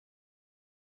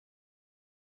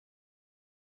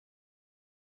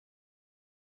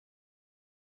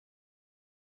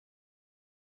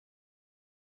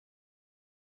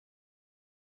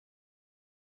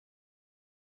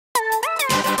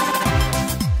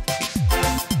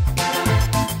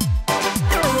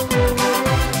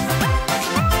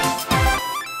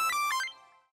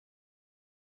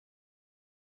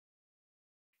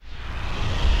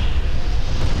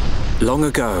Long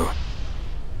ago,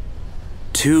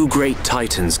 two great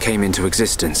titans came into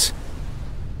existence.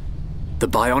 The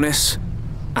Bionis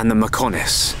and the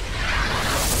Mechonis.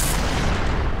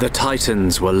 The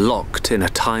titans were locked in a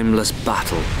timeless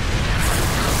battle.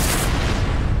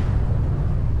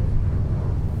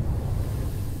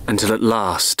 Until at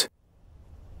last,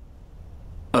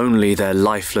 only their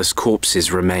lifeless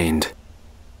corpses remained.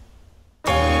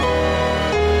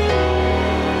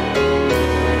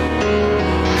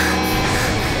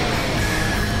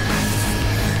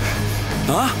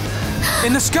 Huh?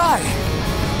 In the sky!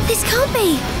 This can't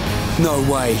be! No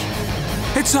way.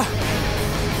 It's a...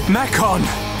 Mechon!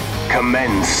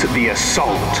 Commence the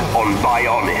assault on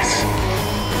Bionis.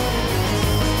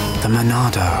 The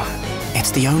Monado.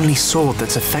 It's the only sword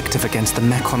that's effective against the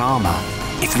Mechon armor.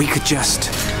 If we could just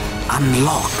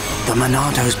unlock the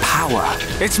Monado's power.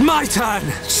 It's my turn!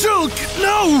 Shulk!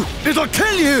 No! It'll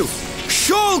kill you!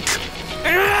 Shulk!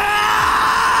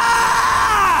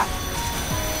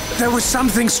 There was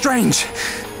something strange.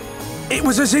 It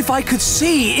was as if I could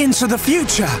see into the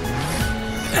future.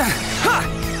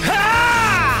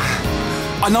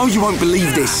 I know you won't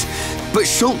believe this, but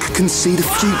Shulk can see the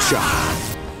future.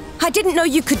 I didn't know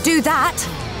you could do that.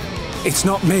 It's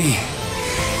not me.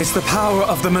 It's the power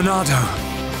of the Monado.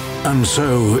 And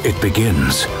so it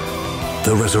begins.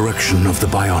 The resurrection of the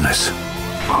Bionis.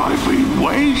 I've been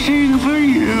waiting for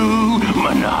you,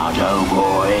 Monado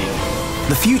boy.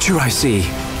 The future I see,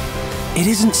 it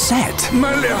isn't set.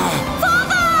 Father!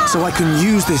 So I can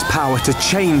use this power to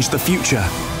change the future.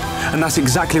 And that's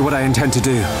exactly what I intend to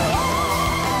do.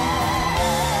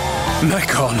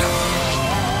 Mechon.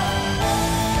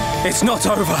 It's not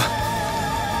over.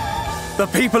 The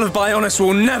people of Bionis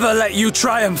will never let you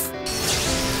triumph.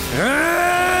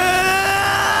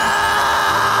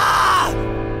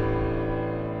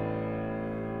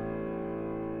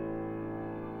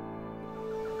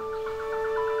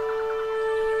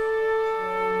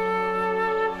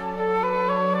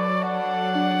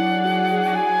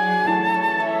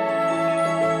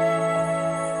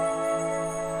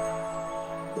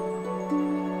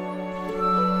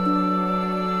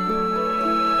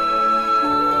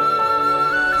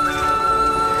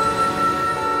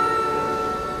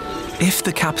 If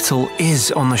the capital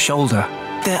is on the shoulder,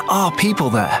 there are people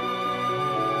there.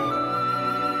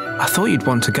 I thought you'd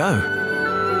want to go.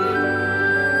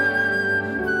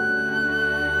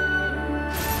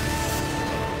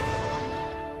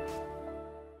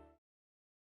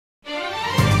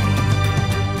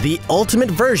 The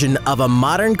ultimate version of a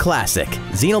modern classic,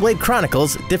 Xenoblade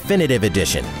Chronicles Definitive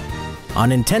Edition. On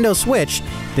Nintendo Switch,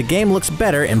 the game looks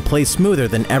better and plays smoother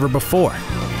than ever before.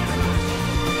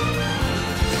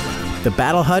 The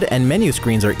battle HUD and menu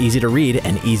screens are easy to read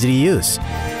and easy to use.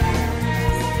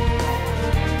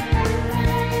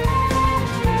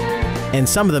 And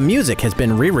some of the music has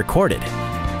been re-recorded.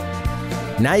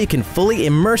 Now you can fully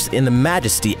immerse in the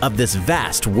majesty of this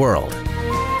vast world.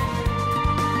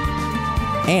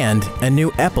 And a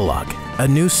new epilogue, a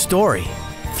new story,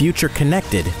 Future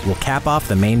Connected, will cap off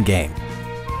the main game.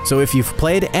 So if you've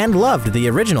played and loved the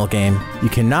original game, you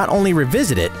can not only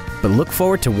revisit it, but look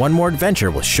forward to one more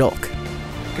adventure with Shulk.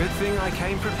 Good thing I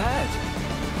came prepared.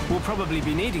 We'll probably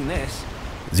be needing this.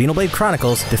 Xenoblade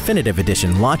Chronicles Definitive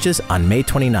Edition launches on May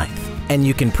 29th, and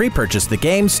you can pre-purchase the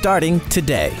game starting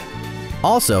today.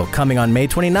 Also, coming on May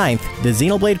 29th, the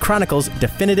Xenoblade Chronicles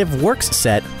Definitive Works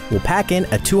set will pack in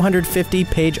a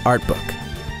 250-page art book.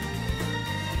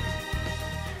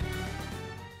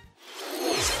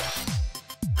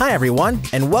 Hi everyone,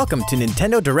 and welcome to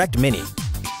Nintendo Direct Mini.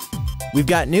 We've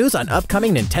got news on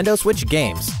upcoming Nintendo Switch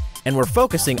games, and we're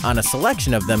focusing on a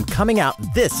selection of them coming out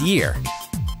this year.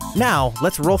 Now,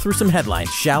 let's roll through some headlines,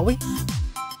 shall we?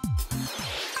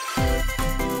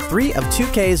 3 of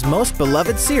 2K's most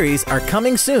beloved series are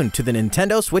coming soon to the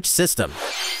Nintendo Switch system.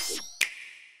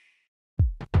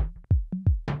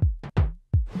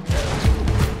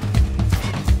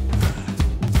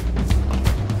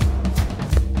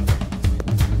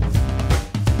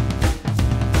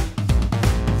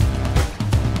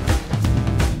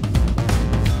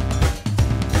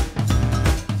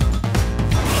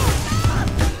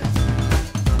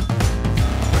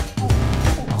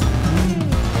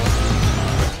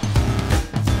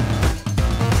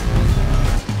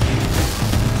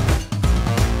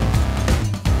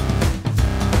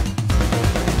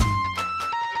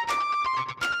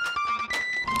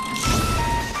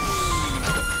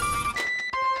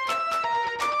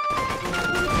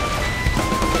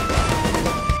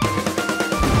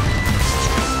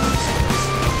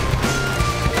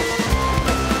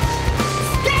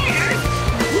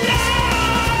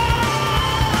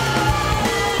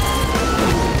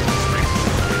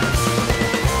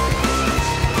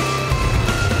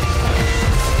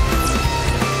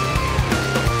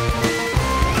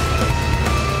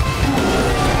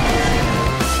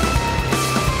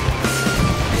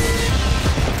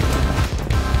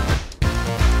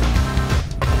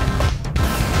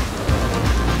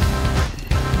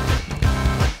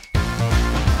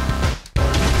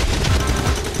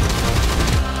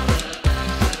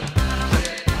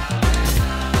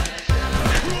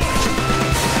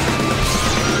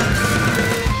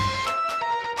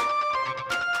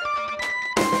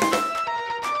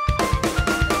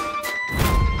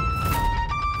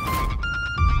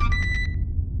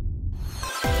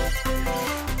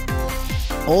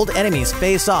 old enemies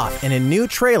face off in a new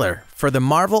trailer for the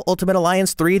Marvel Ultimate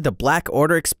Alliance 3 The Black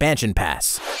Order Expansion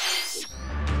Pass.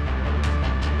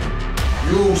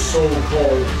 You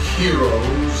so-called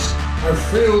heroes have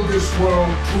failed this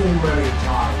world too many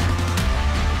times.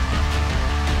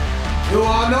 You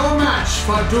are no match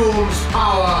for Doom's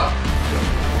power.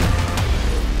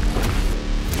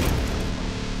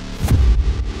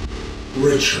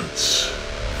 Richards.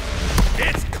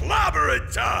 It's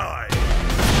clobbering time!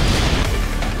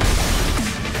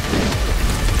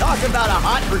 Talk about a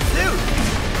hot pursuit!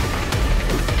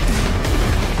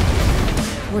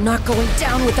 We're not going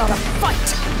down without a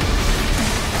fight!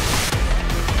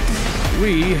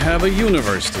 We have a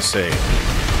universe to save.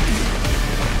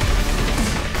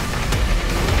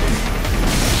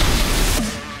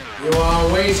 You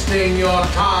are wasting your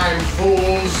time,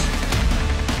 fools.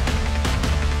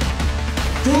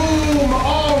 Doom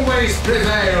always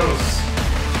prevails!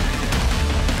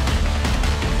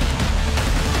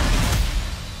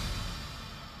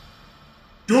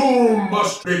 Doom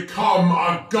must become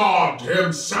a god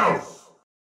himself!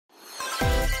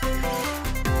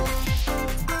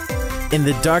 In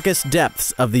the darkest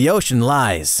depths of the ocean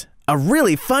lies a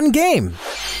really fun game.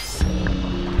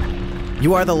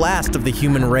 You are the last of the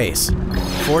human race,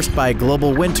 forced by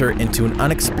global winter into an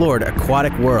unexplored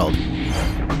aquatic world.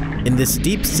 In this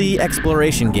deep-sea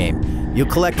exploration game, you'll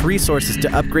collect resources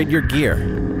to upgrade your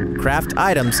gear, craft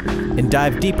items, and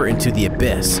dive deeper into the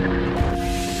abyss.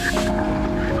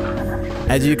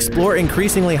 As you explore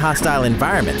increasingly hostile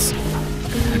environments,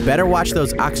 you better watch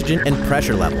those oxygen and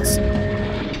pressure levels.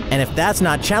 And if that's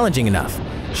not challenging enough,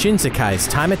 Shinsekai's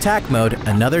Time Attack Mode,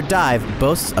 Another Dive,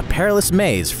 boasts a perilous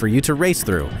maze for you to race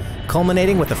through,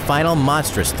 culminating with a final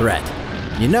monstrous threat.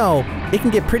 You know, it can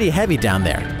get pretty heavy down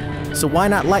there. So why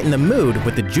not lighten the mood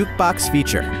with the Jukebox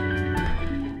feature?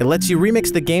 It lets you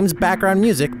remix the game's background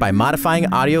music by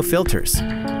modifying audio filters.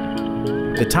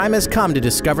 The time has come to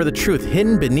discover the truth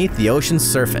hidden beneath the ocean's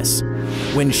surface,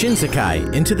 when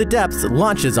Shinsekai Into the Depths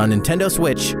launches on Nintendo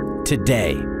Switch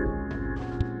today.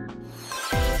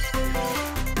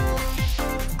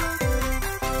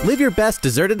 Live your best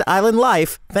deserted island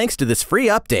life thanks to this free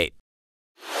update.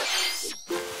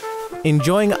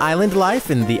 Enjoying island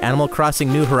life in the Animal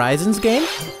Crossing New Horizons game?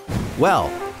 Well,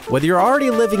 whether you're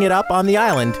already living it up on the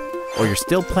island or you're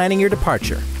still planning your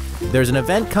departure, there's an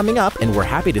event coming up and we're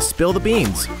happy to spill the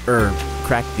beans,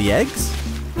 crack the eggs?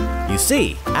 You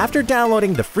see, after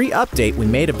downloading the free update we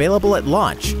made available at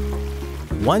launch,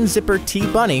 one Zipper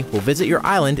T Bunny will visit your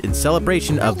island in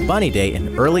celebration of Bunny Day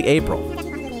in early April.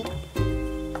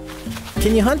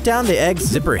 Can you hunt down the eggs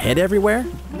Zipper hid everywhere?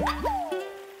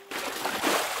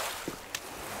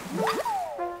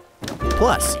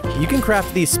 Plus, you can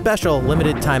craft these special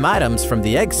limited time items from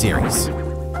the Egg series.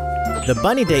 The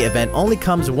Bunny Day event only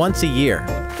comes once a year,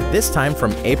 this time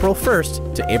from April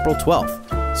 1st to April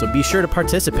 12th, so be sure to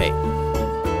participate.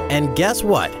 And guess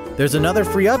what? There's another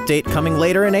free update coming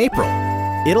later in April.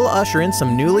 It'll usher in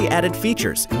some newly added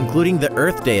features, including the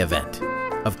Earth Day event.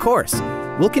 Of course,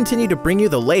 we'll continue to bring you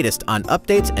the latest on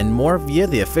updates and more via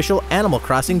the official Animal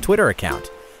Crossing Twitter account,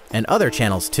 and other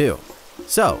channels too.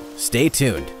 So, stay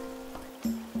tuned.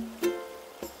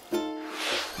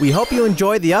 We hope you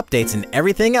enjoy the updates and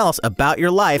everything else about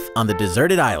your life on the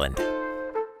deserted island.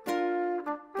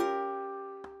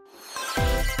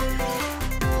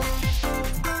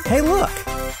 Hey look!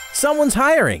 Someone's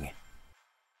hiring!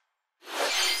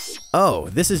 Oh,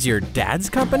 this is your dad's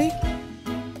company?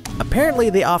 Apparently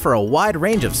they offer a wide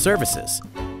range of services.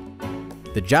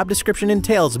 The job description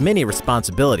entails many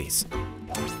responsibilities.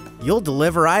 You'll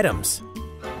deliver items,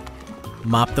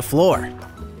 mop the floor,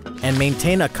 and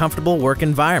maintain a comfortable work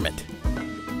environment.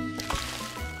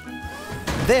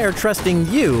 They're trusting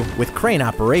you with crane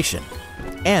operation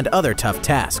and other tough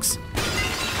tasks.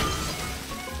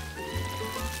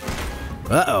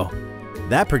 Uh-oh,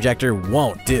 that projector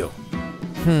won't do.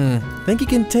 Think you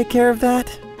can take care of that?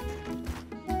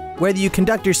 Whether you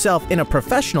conduct yourself in a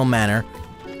professional manner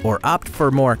or opt for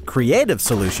more creative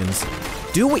solutions,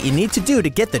 do what you need to do to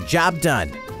get the job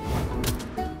done.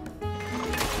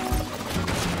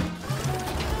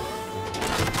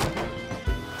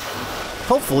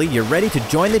 Hopefully you're ready to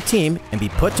join the team and be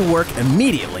put to work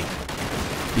immediately,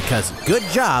 because Good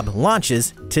Job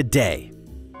launches today.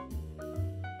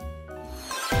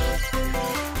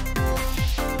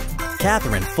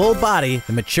 Catherine Full Body,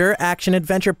 the mature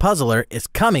action-adventure puzzler, is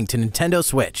coming to Nintendo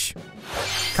Switch.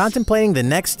 Contemplating the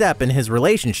next step in his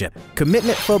relationship,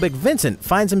 commitment-phobic Vincent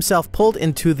finds himself pulled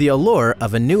into the allure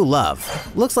of a new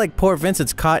love. Looks like poor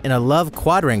Vincent's caught in a love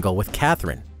quadrangle with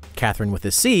Catherine with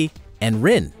a C, and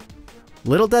Rin.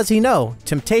 Little does he know,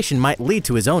 temptation might lead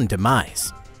to his own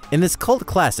demise. In this cult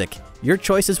classic, your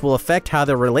choices will affect how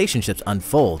their relationships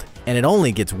unfold, and it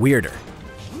only gets weirder.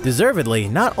 Deservedly,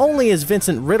 not only is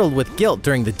Vincent riddled with guilt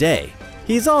during the day,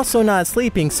 he's also not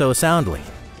sleeping so soundly.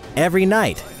 Every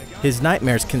night, his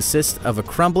nightmares consist of a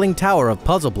crumbling tower of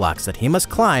puzzle blocks that he must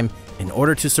climb in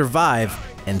order to survive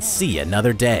and see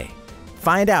another day.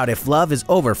 Find out if love is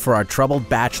over for our troubled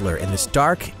bachelor in this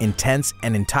dark, intense,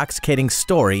 and intoxicating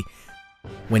story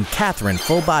when Catherine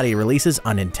Full Body releases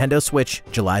on Nintendo Switch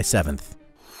July 7th.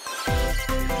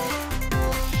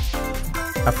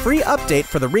 A free update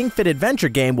for the Ring Fit Adventure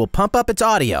game will pump up its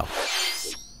audio.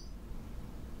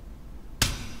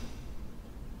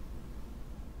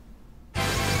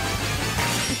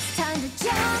 It's time to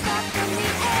jump up in the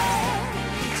air.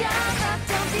 Jump up,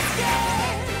 don't be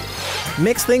scared.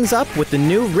 Mix things up with the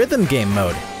new rhythm game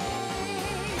mode.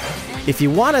 If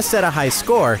you want to set a high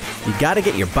score, you gotta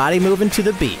get your body moving to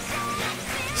the beat.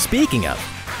 Speaking of,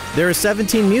 there are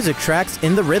 17 music tracks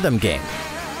in the rhythm game.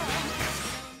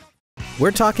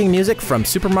 We're talking music from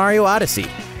Super Mario Odyssey,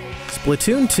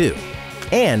 Splatoon 2,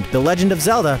 and The Legend of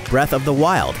Zelda: Breath of the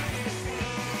Wild.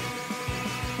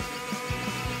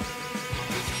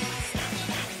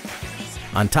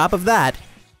 On top of that,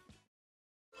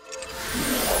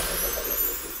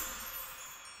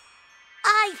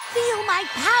 I feel my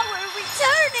power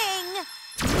returning!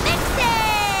 Mix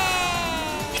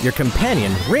it! your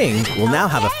companion, Ring, will now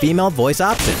have a female voice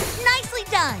option. Nicely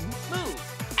done!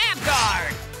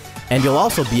 And you'll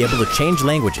also be able to change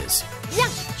languages. Bien,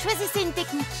 choisissez une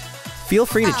technique. Feel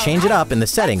free to change it up in the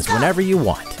settings whenever you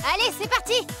want. Allez, c'est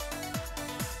parti!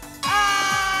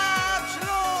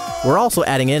 We're also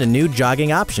adding in a new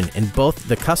jogging option in both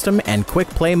the custom and quick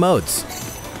play modes.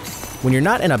 When you're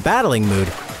not in a battling mood,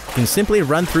 you can simply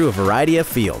run through a variety of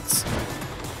fields.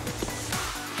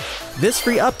 This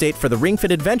free update for the Ring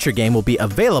Fit Adventure game will be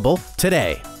available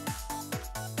today.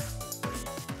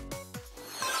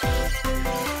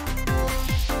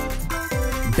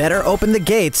 Better open the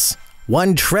gates.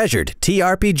 One treasured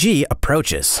TRPG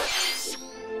approaches.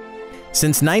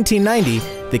 Since 1990,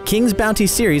 the King's Bounty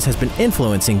series has been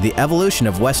influencing the evolution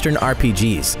of Western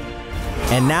RPGs.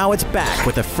 And now it's back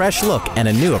with a fresh look and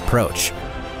a new approach.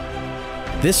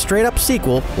 This straight-up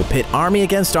sequel will pit army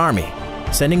against army,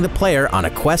 sending the player on a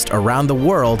quest around the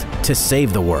world to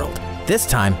save the world. This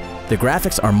time, the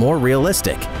graphics are more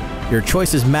realistic. Your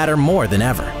choices matter more than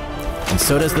ever. And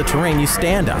so does the terrain you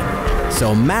stand on.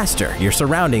 So master your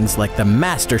surroundings like the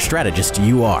master strategist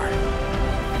you are.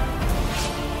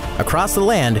 Across the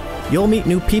land, you'll meet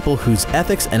new people whose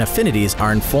ethics and affinities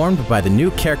are informed by the new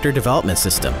character development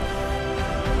system.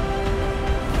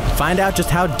 Find out just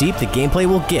how deep the gameplay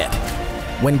will get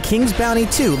when King's Bounty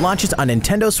 2 launches on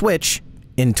Nintendo Switch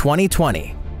in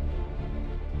 2020.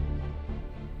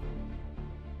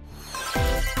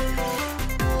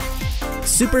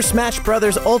 Super Smash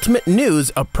Bros. Ultimate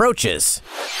news approaches.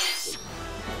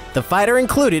 The fighter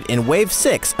included in Wave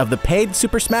 6 of the paid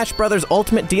Super Smash Bros.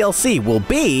 Ultimate DLC will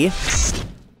be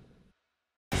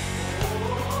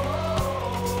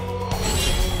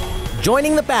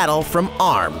joining the battle from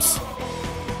ARMS.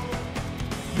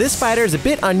 This fighter is a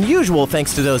bit unusual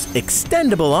thanks to those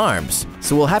extendable arms,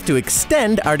 so we'll have to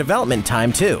extend our development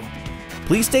time too.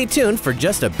 Please stay tuned for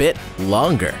just a bit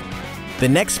longer. The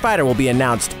next fighter will be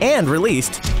announced and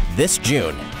released this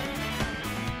June.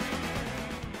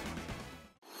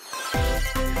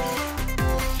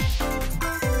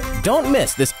 Don't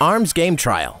miss this ARMS game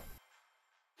trial.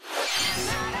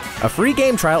 A free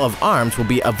game trial of ARMS will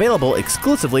be available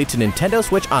exclusively to Nintendo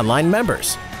Switch Online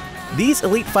members. These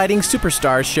elite fighting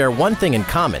superstars share one thing in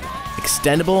common: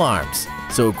 extendable arms.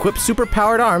 So equip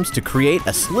super-powered arms to create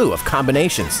a slew of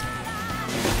combinations.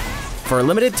 For a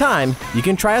limited time, you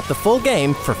can try out the full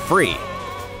game for free.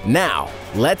 Now,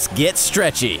 let's get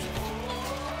stretchy.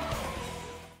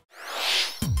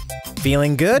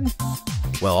 Feeling good?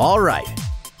 Well, all right.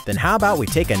 Then how about we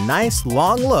take a nice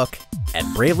long look at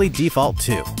Bravely Default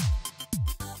 2.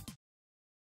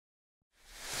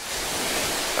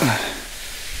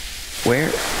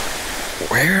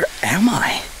 Where am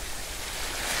I?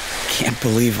 Can't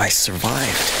believe I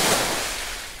survived.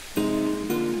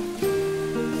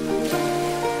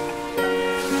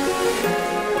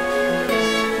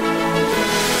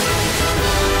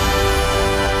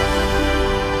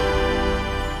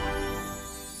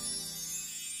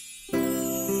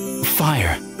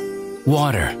 Fire,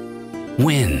 water,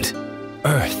 wind,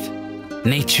 earth,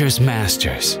 nature's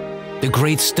masters. The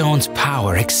great stone's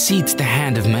power exceeds the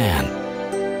hand of man,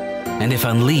 and if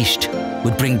unleashed,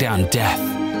 would bring down death,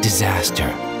 disaster,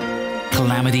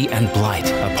 calamity, and blight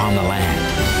upon the land.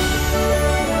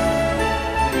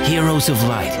 Heroes of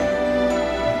light,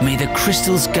 May the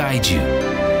crystals guide you.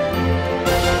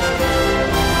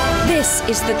 This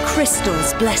is the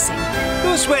crystal's blessing.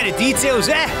 Don't swear the details,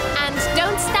 eh? And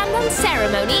don't stand on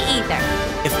ceremony either.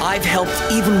 If I've helped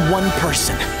even one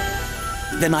person,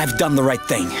 then I've done the right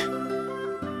thing.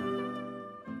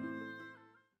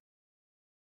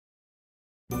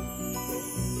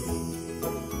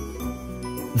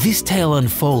 This tale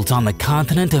unfolds on the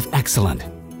continent of Excellent,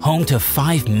 home to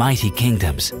 5 mighty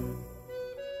kingdoms.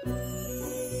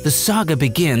 The saga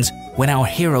begins when our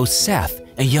hero Seth,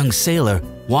 a young sailor,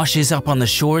 washes up on the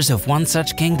shores of one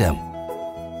such kingdom.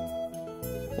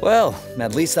 Well,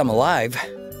 at least I'm alive.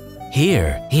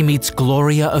 Here, he meets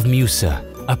Gloria of Musa,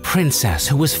 a princess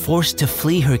who was forced to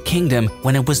flee her kingdom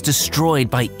when it was destroyed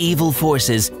by evil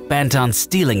forces bent on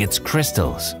stealing its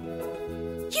crystals.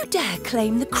 You dare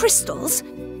claim the crystals?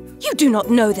 You do not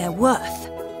know their worth.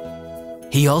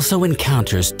 He also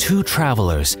encounters 2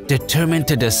 travelers determined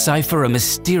to decipher a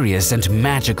mysterious and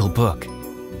magical book,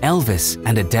 Elvis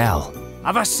and Adele.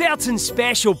 I've a certain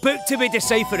special book to be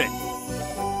deciphering.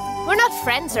 We're not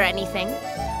friends or anything.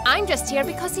 I'm just here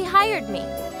because he hired me.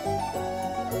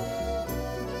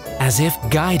 As if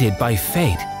guided by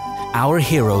fate, our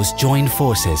heroes join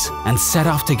forces and set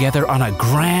off together on a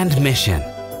grand mission,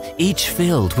 each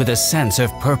filled with a sense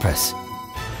of purpose.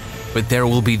 But there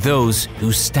will be those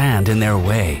who stand in their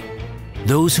way,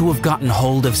 those who have gotten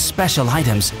hold of special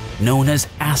items known as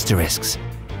asterisks.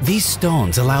 These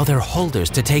stones allow their holders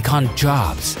to take on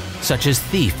jobs, such as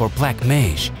thief or black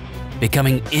mage,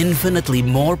 becoming infinitely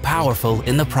more powerful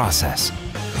in the process.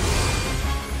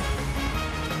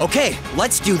 Okay,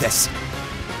 let's do this.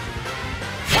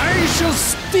 I shall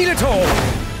steal it all!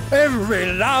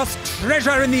 Every last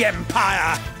treasure in the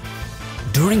Empire!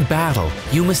 During battle,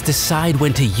 you must decide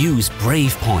when to use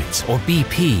Brave Points, or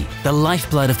BP, the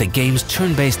lifeblood of the game's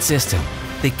turn-based system.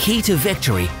 The key to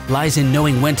victory lies in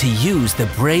knowing when to use the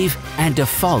Brave and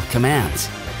Default commands.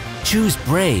 Choose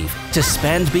Brave to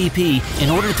spend BP in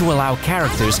order to allow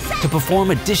characters to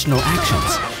perform additional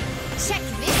actions.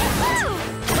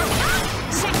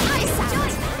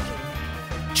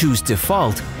 Choose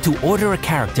Default to order a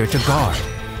character to guard,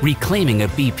 reclaiming a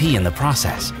BP in the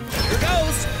process.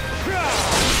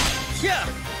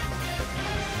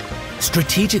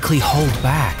 Strategically hold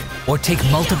back or take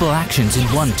multiple actions in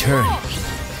one turn.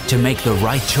 To make the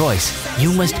right choice,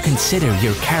 you must consider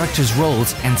your character's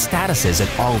roles and statuses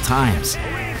at all times.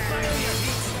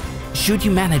 Should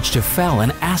you manage to fell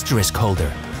an asterisk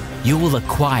holder, you will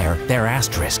acquire their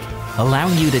asterisk,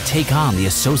 allowing you to take on the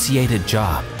associated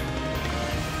job.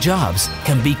 Jobs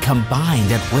can be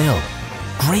combined at will,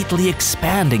 greatly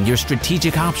expanding your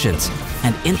strategic options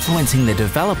and influencing the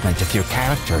development of your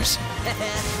characters.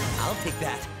 I'll take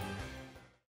that.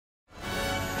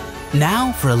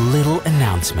 Now for a little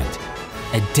announcement.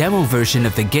 A demo version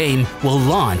of the game will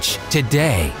launch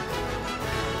today.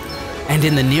 And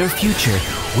in the near future,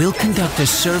 we'll conduct a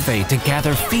survey to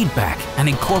gather feedback and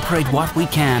incorporate what we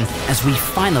can as we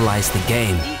finalize the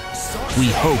game. We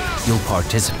hope you'll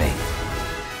participate.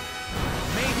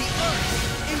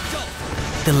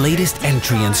 The latest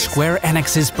entry in Square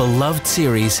Enix's beloved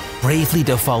series, Bravely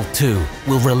Default 2,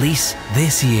 will release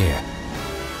this year.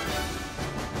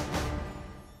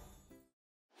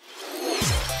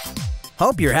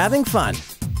 Hope you're having fun.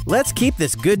 Let's keep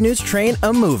this good news train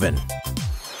a-movin'.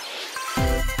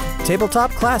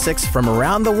 Tabletop classics from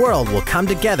around the world will come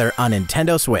together on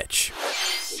Nintendo Switch.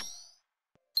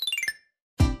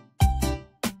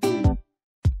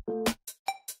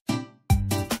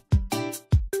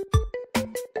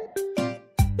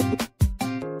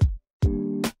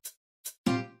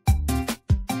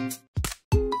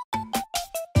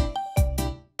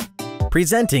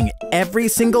 Presenting every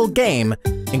single game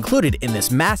included in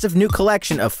this massive new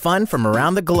collection of fun from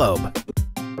around the globe.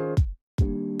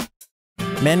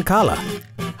 Mancala,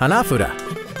 Hanafuda,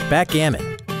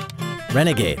 Backgammon,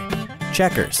 Renegade,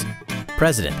 Checkers,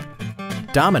 President,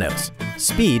 Dominoes,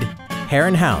 Speed, Hare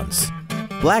and Hounds,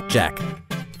 Blackjack,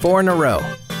 4 in a row,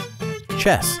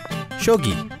 Chess,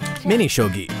 Shogi, Mini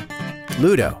Shogi,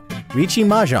 Ludo, Richi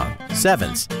Mahjong,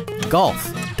 Sevens,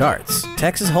 Golf, Darts,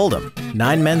 Texas Hold'em,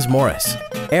 9 Men's Morris,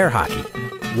 Air Hockey,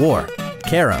 War,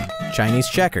 Carom, Chinese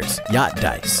Checkers, Yacht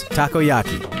Dice,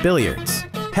 Takoyaki, Billiards,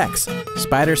 Hex,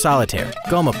 Spider Solitaire,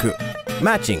 Gomoku,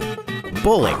 Matching,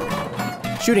 Bowling,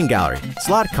 Shooting Gallery,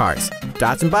 Slot Cars,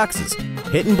 Dots and Boxes,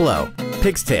 Hit and Blow,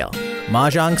 Pig's Tail,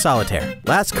 Mahjong Solitaire,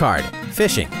 Last Card,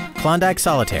 Fishing, Klondike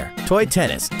Solitaire, Toy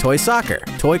Tennis, Toy Soccer,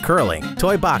 Toy Curling,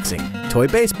 Toy Boxing, Toy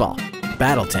Baseball,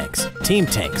 Battle Tanks, Team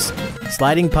Tanks,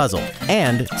 Sliding Puzzle,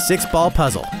 and 6-Ball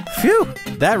Puzzle. Phew!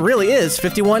 That really is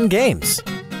 51 games.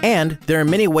 And there are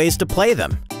many ways to play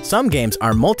them, Some games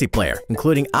are multiplayer,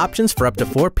 including options for up to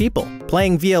 4 people,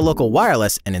 playing via local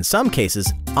wireless, and in some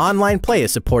cases, online play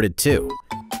is supported too.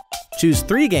 Choose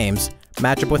 3 games,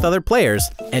 match up with other players,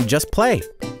 and just play.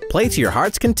 Play to your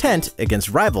heart's content against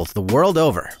rivals the world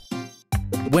over.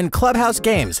 When Clubhouse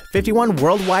Games 51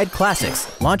 Worldwide Classics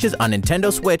launches on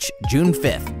Nintendo Switch June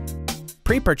 5th.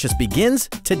 Pre-purchase begins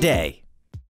today.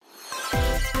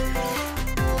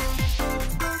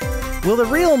 Will the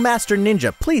real Master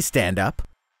Ninja please stand up?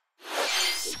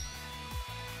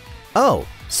 Oh,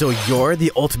 so you're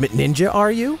the ultimate ninja,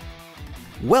 are you?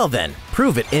 Well then,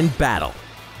 prove it in battle.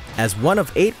 As one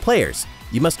of 8 players,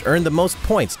 you must earn the most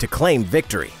points to claim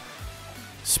victory.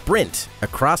 Sprint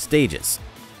across stages.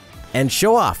 And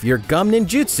show off your gum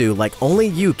ninjutsu like only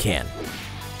you can.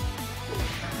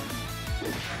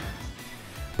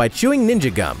 By chewing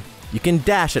ninja gum, you can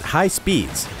dash at high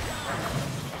speeds,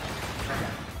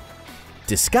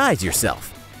 disguise yourself,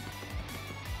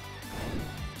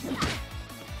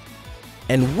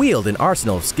 and wield an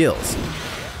arsenal of skills.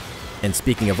 And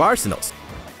speaking of arsenals,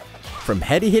 from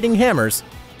heady-hitting hammers,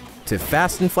 to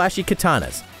fast and flashy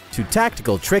katanas, to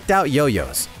tactical tricked-out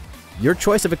yo-yos, your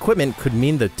choice of equipment could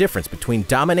mean the difference between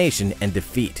domination and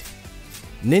defeat.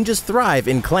 Ninjas thrive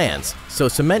in clans, so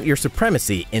cement your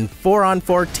supremacy in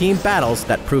 4-on-4 team battles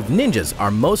that prove ninjas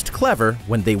are most clever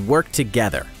when they work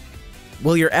together.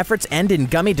 Will your efforts end in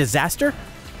gummy disaster?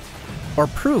 Or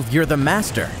prove you're the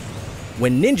master?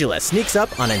 When Ninjala sneaks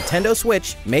up on Nintendo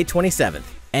Switch May 27th.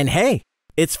 And hey,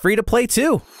 it's free to play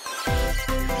too!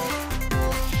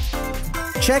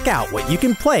 Check out what you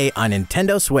can play on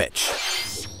Nintendo Switch.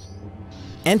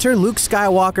 Enter Luke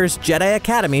Skywalker's Jedi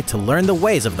Academy to learn the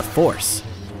ways of the Force.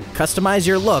 Customize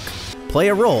your look, play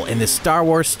a role in this Star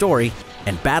Wars story,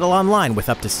 and battle online with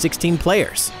up to 16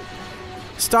 players.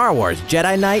 Star Wars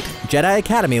Jedi Knight Jedi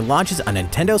Academy launches on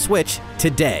Nintendo Switch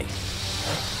today.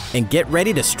 And get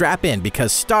ready to strap in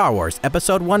because Star Wars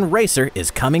Episode 1 Racer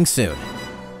is coming soon.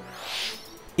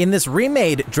 In this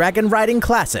remade dragon riding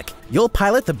classic, you'll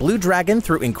pilot the Blue Dragon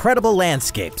through incredible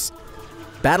landscapes,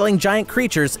 battling giant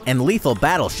creatures and lethal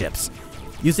battleships,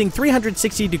 using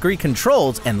 360-degree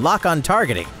controls and lock-on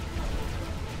targeting.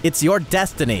 It's your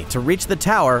destiny to reach the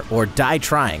tower or die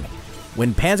trying.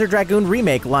 When Panzer Dragoon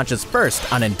Remake launches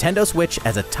first on Nintendo Switch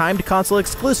as a timed console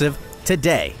exclusive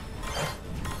today.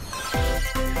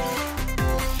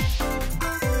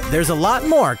 There's a lot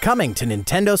more coming to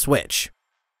Nintendo Switch.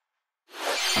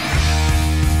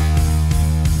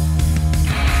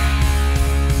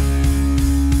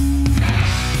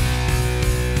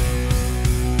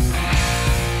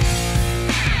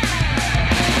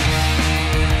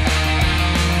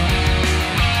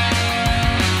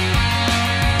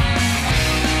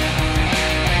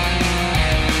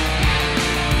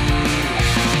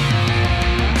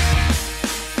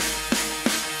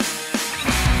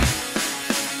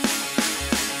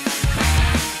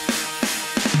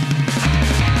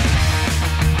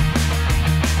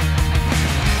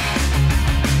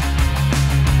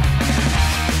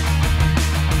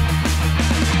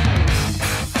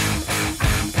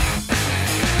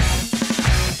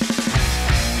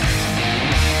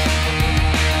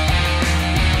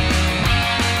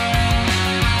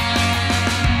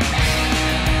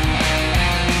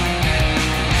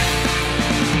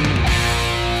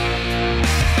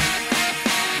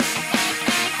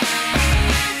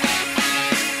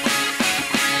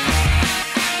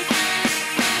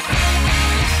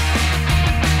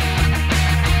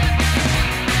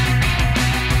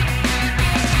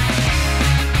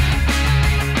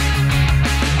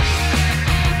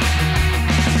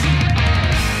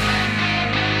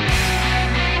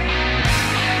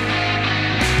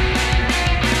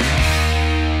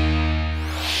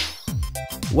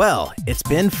 Well, it's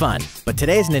been fun, but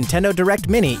today's Nintendo Direct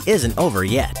Mini isn't over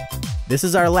yet. This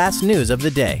is our last news of the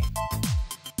day.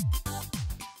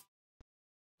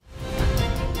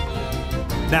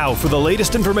 Now for the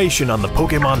latest information on the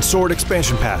Pokémon Sword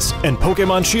Expansion Pass and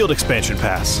Pokémon Shield Expansion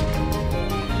Pass.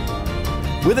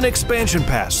 With an Expansion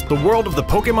Pass, the world of the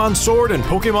Pokémon Sword and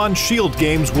Pokémon Shield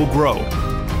games will grow.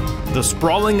 The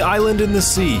sprawling island in the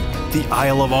sea, the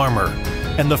Isle of Armor,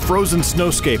 and the frozen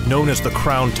snowscape known as the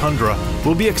Crown Tundra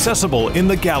will be accessible in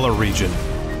the Galar region.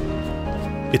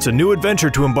 It's a new adventure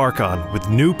to embark on, with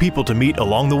new people to meet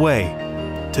along the way.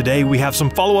 Today we have some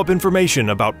follow-up information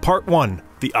about Part 1,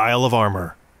 the Isle of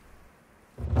Armor.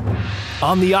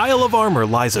 On the Isle of Armor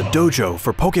lies a dojo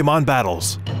for Pokémon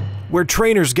battles, where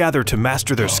trainers gather to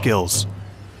master their skills.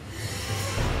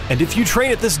 And if you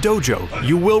train at this dojo,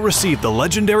 you will receive the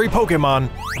legendary Pokémon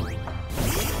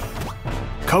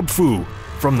Kubfu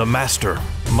from the Master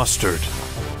Mustard.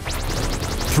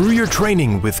 Through your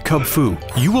training with Cub Fu,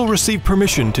 you will receive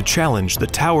permission to challenge the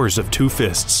Towers of Two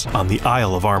Fists on the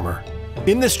Isle of Armor.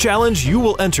 In this challenge, you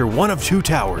will enter one of two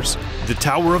towers, the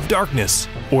Tower of Darkness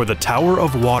or the Tower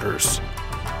of Waters.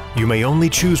 You may only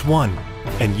choose one,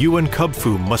 and you and Cub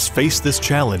Fu must face this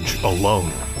challenge alone.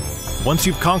 Once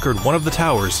you've conquered one of the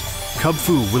towers, Cub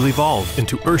Fu will evolve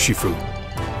into Urshifu.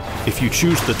 If you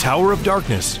choose the Tower of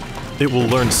Darkness, it will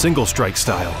learn Single Strike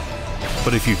style.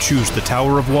 But if you choose the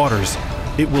Tower of Waters,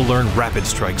 it will learn Rapid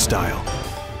Strike style.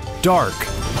 Dark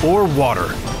or Water,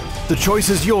 the choice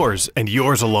is yours and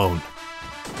yours alone.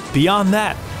 Beyond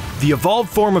that, the evolved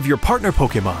form of your partner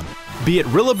Pokemon, be it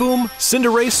Rillaboom,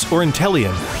 Cinderace, or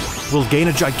Inteleon, will gain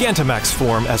a Gigantamax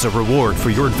form as a reward for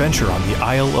your adventure on the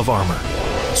Isle of Armor.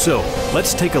 So,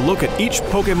 let's take a look at each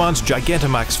Pokemon's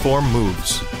Gigantamax form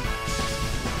moves.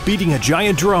 Beating a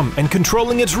giant drum and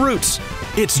controlling its roots,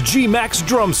 it's G-Max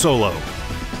Drum Solo.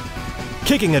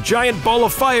 Kicking a giant ball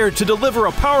of fire to deliver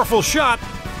a powerful shot,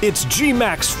 it's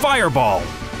G-Max Fireball.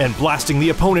 And blasting the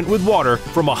opponent with water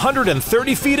from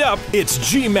 130 feet up, it's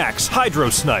G-Max Hydro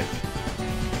Snipe.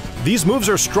 These moves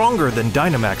are stronger than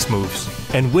Dynamax moves,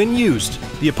 and when used,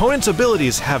 the opponent's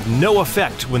abilities have no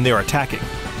effect when they're attacking.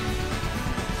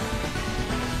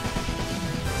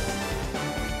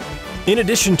 In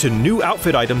addition to new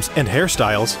outfit items and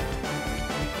hairstyles,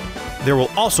 there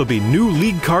will also be new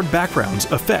League card backgrounds,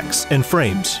 effects, and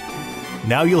frames.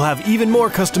 Now you'll have even more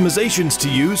customizations to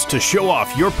use to show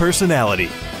off your personality.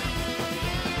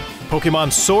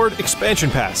 Pokemon Sword Expansion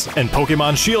Pass and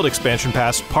Pokemon Shield Expansion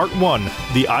Pass Part 1,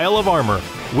 The Isle of Armor,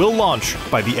 will launch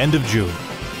by the end of June.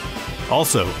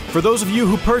 Also, for those of you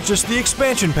who purchased the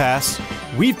Expansion Pass,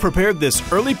 we've prepared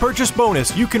this early purchase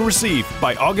bonus you can receive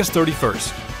by August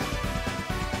 31st.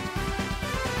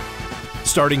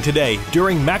 Starting today,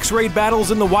 during Max Raid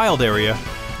battles in the Wild area,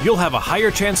 you'll have a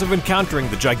higher chance of encountering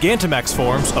the Gigantamax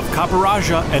forms of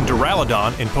Caparaja and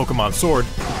Duraludon in Pokemon Sword,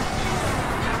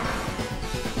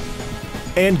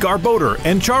 and Garbodor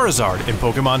and Charizard in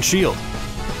Pokemon Shield.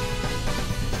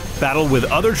 Battle with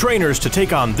other trainers to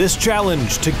take on this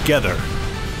challenge together.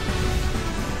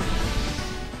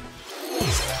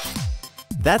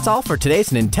 That's all for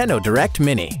today's Nintendo Direct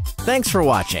Mini. Thanks for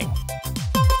watching.